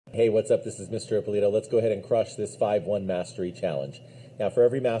Hey, what's up? This is Mr. Ippolito. Let's go ahead and crush this 5-1 mastery challenge. Now, for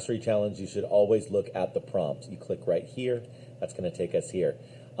every mastery challenge, you should always look at the prompt. You click right here. That's going to take us here.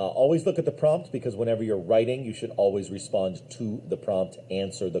 Always look at the prompt, because whenever you're writing, you should always respond to the prompt,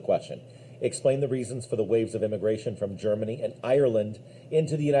 answer the question. Explain the reasons for the waves of immigration from Germany and Ireland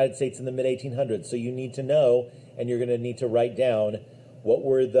into the United States in the mid-1800s. So you need to know, and you're going to need to write down, what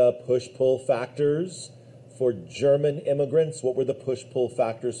were the push-pull factors for German immigrants? What were the push-pull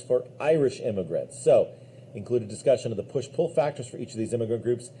factors for Irish immigrants? So, include a discussion of the push-pull factors for each of these immigrant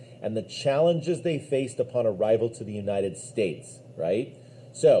groups and the challenges they faced upon arrival to the United States, right?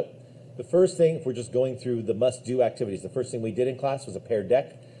 So, the first thing, if we're just going through the must-do activities, the first thing we did in class was a paired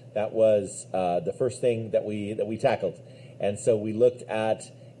deck. That was the first thing that we tackled. And so we looked at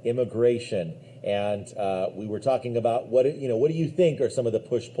immigration, and we were talking about what do you think are some of the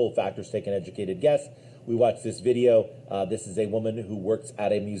push-pull factors? Take an educated guess. We watched this video. This is a woman who works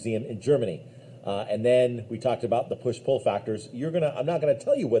at a museum in Germany. And then we talked about the push-pull factors. I'm not gonna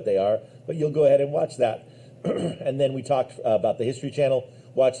tell you what they are, but you'll go ahead and watch that. And then we talked about the History Channel.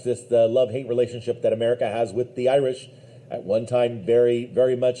 Watch this, the love-hate relationship that America has with the Irish. At one time, very,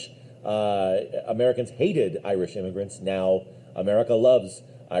 very much, Americans hated Irish immigrants. Now, America loves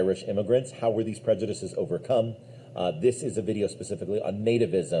Irish immigrants. How were these prejudices overcome? This is a video specifically on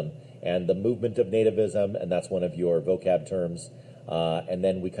nativism and the movement of nativism, and that's one of your vocab terms. And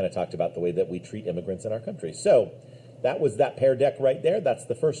then we kind of talked about the way that we treat immigrants in our country. So that was that pair deck right there. That's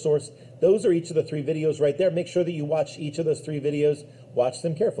the first source. Those are each of the 3 videos right there. Make sure that you watch each of those 3 videos. Watch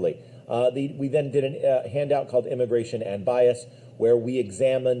them carefully. We then did a handout called Immigration and Bias, where we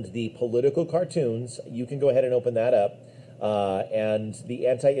examined the political cartoons. You can go ahead and open that up. And the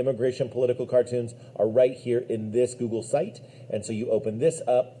anti-immigration political cartoons are right here in this Google site. And so you open this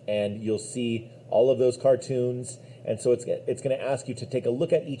up and you'll see all of those cartoons. And so it's going to ask you to take a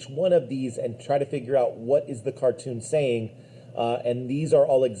look at each one of these and try to figure out what is the cartoon saying. And these are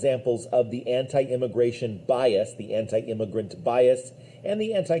all examples of the anti-immigration bias, the anti-immigrant bias, and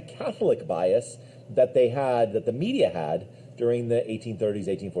the anti-Catholic bias that the media had during the 1830s,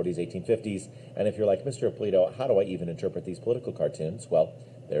 1840s, 1850s. And if you're like, Mr. Ippolito, how do I even interpret these political cartoons? Well,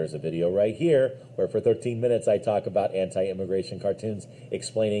 there's a video right here where for 13 minutes I talk about anti-immigration cartoons,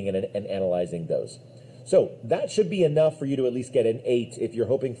 explaining and analyzing those. So that should be enough for you to at least get an 8. If you're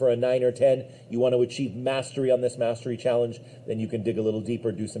hoping for a 9 or 10, you want to achieve mastery on this mastery challenge, then you can dig a little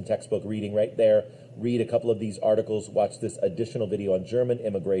deeper, do some textbook reading right there, read a couple of these articles, watch this additional video on German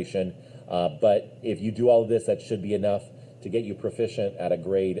immigration. But if you do all of this, that should be enough to get you proficient at a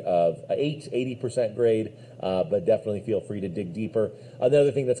grade of 8, 80% grade, but definitely feel free to dig deeper.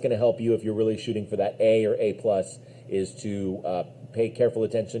 Another thing that's going to help you if you're really shooting for that A or A+ is to pay careful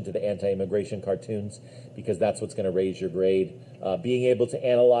attention to the anti-immigration cartoons, because that's what's going to raise your grade. Being able to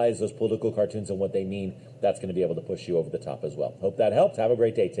analyze those political cartoons and what they mean, that's going to be able to push you over the top as well. Hope that helps. Have a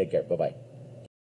great day. Take care. Bye-bye.